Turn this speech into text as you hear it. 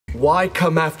Why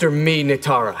come after me,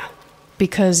 Nitara?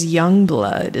 Because young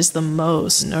blood is the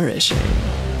most nourishing.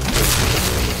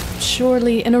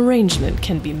 Surely an arrangement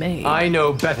can be made. I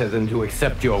know better than to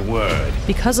accept your word.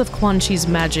 Because of 𝐾𝐲𝐲𝐼𝐺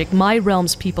magic, my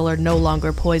realm's people are no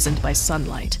longer poisoned by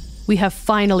sunlight. We have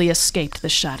finally escaped the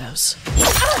shadows.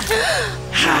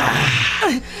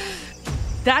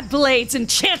 That blade's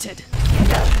enchanted!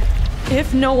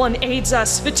 If no one aids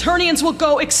us, Veternians will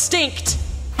go extinct!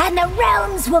 And the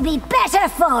realms will be better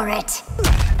for it!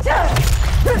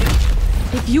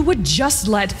 If you would just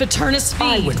let Veternus feed...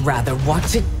 I would rather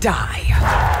watch it die.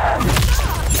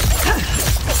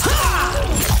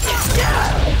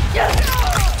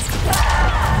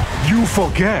 You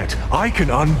forget, I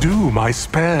can undo my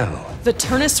spell.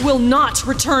 Veternus will not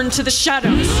return to the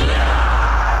shadows!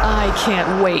 I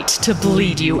can't wait to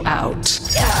bleed you out.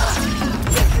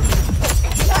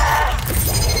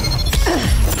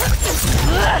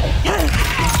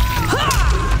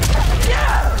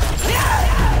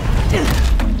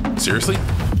 Seriously?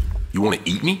 You want to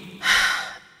eat me?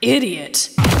 Idiot.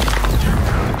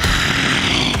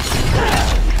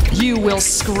 You will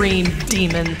scream,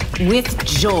 demon. With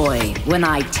joy when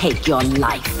I take your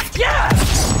life.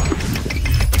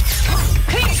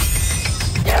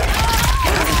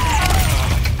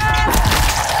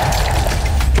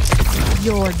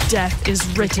 Your death is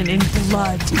written in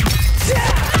blood.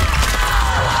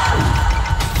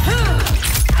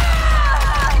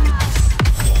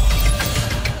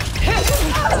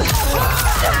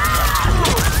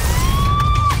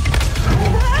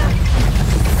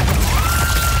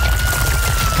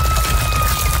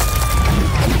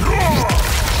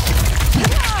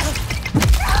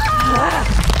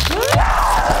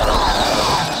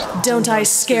 Don't I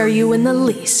scare you in the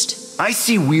least? I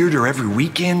see weirder every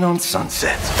weekend on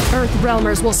Sunset. Earth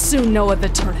Realmers will soon know of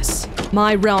Veternus.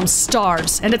 My realm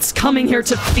starves, and it's coming here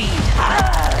to feed.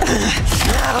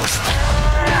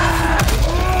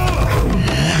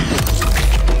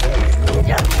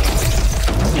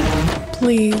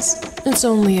 Please, it's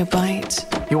only a bite.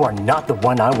 You are not the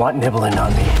one I want nibbling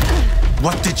on me.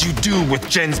 What did you do with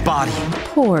Jen's body?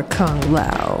 Poor Kung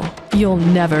Lao. You'll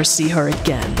never see her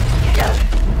again.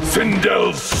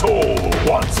 Sindel's soul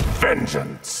wants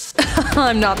vengeance.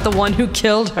 I'm not the one who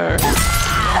killed her.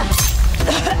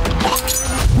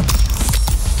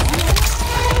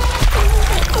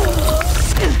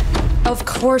 Of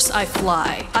course I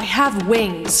fly. I have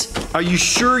wings. Are you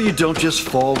sure you don't just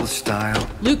fall with style?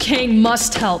 Liu Kang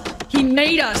must help. He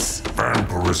made us.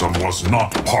 Vampirism was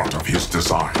not part of his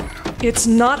design. It's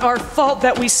not our fault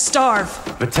that we starve.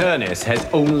 Veternus has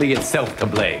only itself to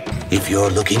blame. If you're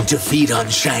looking to feed on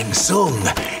Shang Tsung,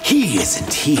 he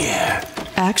isn't here.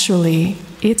 Actually,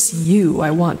 it's you I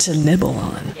want to nibble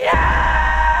on. Yeah!